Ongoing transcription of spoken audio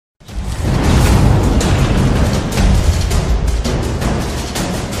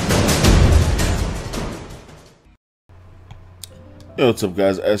Yo, what's up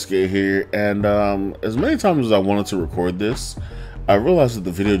guys, SK here, and as many times as I wanted to record this, I realized that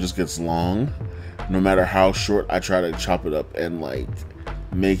the video just gets long, no matter how short I try to chop it up and like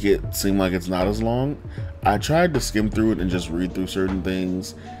make it seem like it's not as long. I tried to skim through it and just read through certain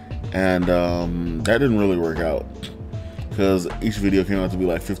things, and that didn't really work out, because each video came out to be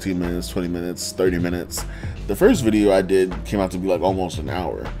like 15 minutes, 20 minutes, 30 minutes. The first video I did came out to be like almost an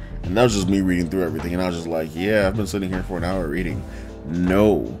hour. And that was just me reading through everything, and I was just like, yeah, I've been sitting here for an hour reading.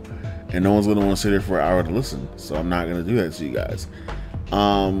 No. And no one's going to want to sit here for an hour to listen, so I'm not going to do that to you guys.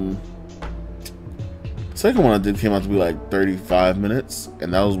 The second one I did came out to be like 35 minutes,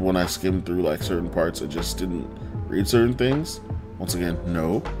 and that was when I skimmed through like certain parts and just didn't read certain things. Once again,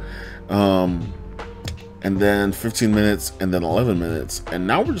 no. And then 15 minutes, and then 11 minutes. And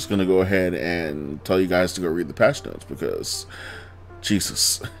now we're just going to go ahead and tell you guys to go read the patch notes, because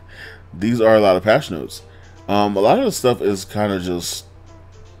Jesus. These are a lot of patch notes. A lot of the stuff is kind of just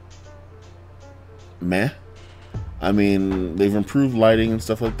meh. I mean, they've improved lighting and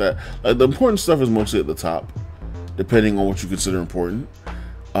stuff like that. Like, the important stuff is mostly at the top, depending on what you consider important.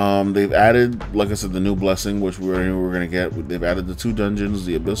 They've added, like I said, the new blessing, which we're going to get. They've added the 2 dungeons,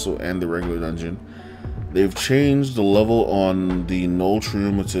 the abyssal and the regular dungeon. They've changed the level on the null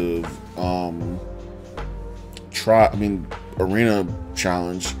triumphative arena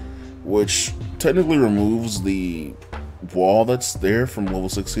challenge, which technically removes the wall that's there from level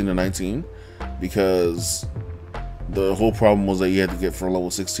 16 to 19, because the whole problem was that you had to get from level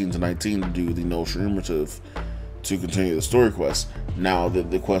 16 to 19 to do the null triumphative to continue the story quest. Now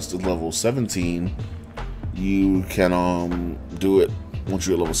that the quest is level 17, you can do it once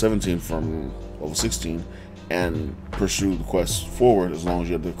you're at level 17 from level 16 and pursue the quest forward as long as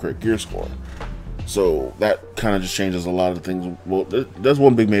you have the correct gear score. So that kind of just changes a lot of things. Well, that's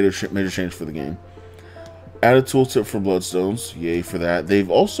one big major change for the game. Added tooltip for bloodstones, yay for that. They've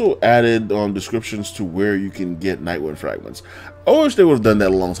also added descriptions to where you can get Nightwind fragments. I wish they would have done that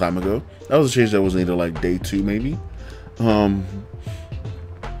a long time ago. That was a change that was needed like day 2 maybe.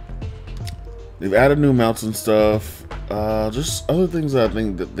 They've added new mounts and stuff. Just other things that I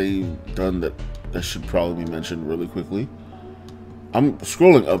think that they've done that should probably be mentioned really quickly. I'm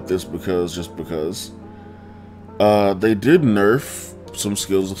scrolling up this because they did nerf some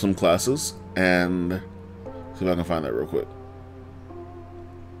skills of some classes, and see if I can find that real quick.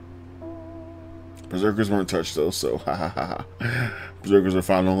 Berserkers weren't touched though, so ha ha ha ha. Berserkers are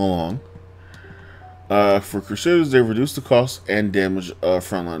following along. For Crusaders, they've reduced the cost and damage of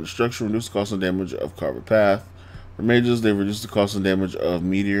frontline destruction, reduced the cost and damage of Carved Path. For Mages, they've reduced the cost and damage of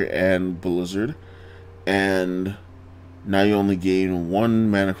Meteor and Blizzard, and now you only gain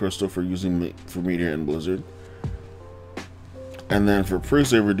 1 mana crystal for using for Meteor and Blizzard. And then for Priests,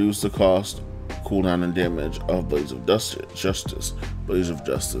 they reduce the cost, cooldown, and damage of Blades of Justice. Blades of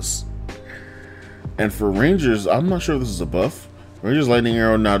Justice. And for Rangers, I'm not sure if this is a buff. Rangers Lightning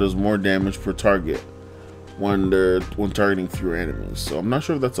Arrow now does more damage per target when targeting fewer enemies. So I'm not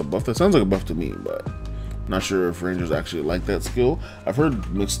sure if that's a buff. That sounds like a buff to me, but I'm not sure if Rangers actually like that skill. I've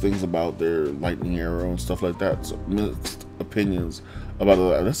heard mixed things about their Lightning Arrow and stuff like that. So mixed opinions about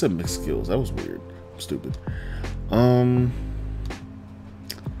that. I said mixed skills. That was weird. I'm stupid.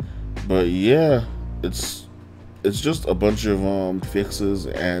 But yeah, it's just a bunch of fixes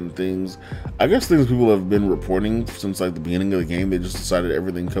and things. I guess things people have been reporting since like the beginning of the game. They just decided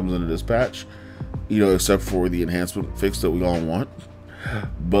everything comes into this patch, you know, except for the enhancement fix that we all want.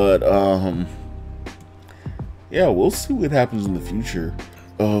 But yeah, we'll see what happens in the future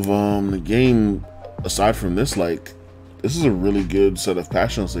of the game. Aside from this, like, this is a really good set of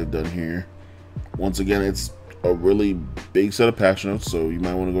patch notes they've done here. Once again, it's a really big set of patch notes, so you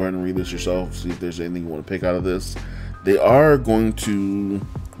might want to go ahead and read this yourself, see if there's anything you want to pick out of this. They are going to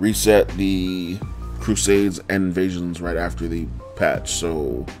reset the Crusades and Invasions right after the patch,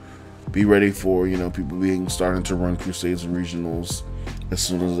 so be ready for, you know, people starting to run Crusades and Regionals as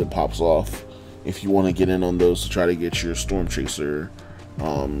soon as it pops off, if you want to get in on those to try to get your Storm Chaser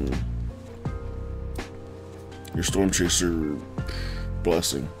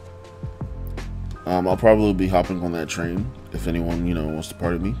blessing. I'll probably be hopping on that train if anyone, you know, wants to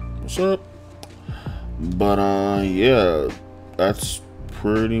party me. What's up? But yeah, that's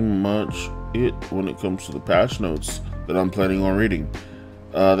pretty much it when it comes to the patch notes that I'm planning on reading.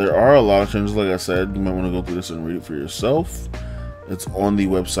 There are a lot of changes, like I said. You might want to go through this and read it for yourself. It's on the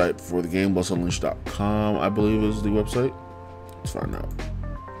website for the game, blessedunleashed.com, I believe is the website. Let's find out.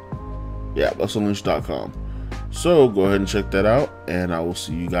 Yeah, blessedunleashed.com. So go ahead and check that out, and I will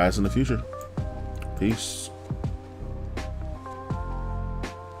see you guys in the future. Peace.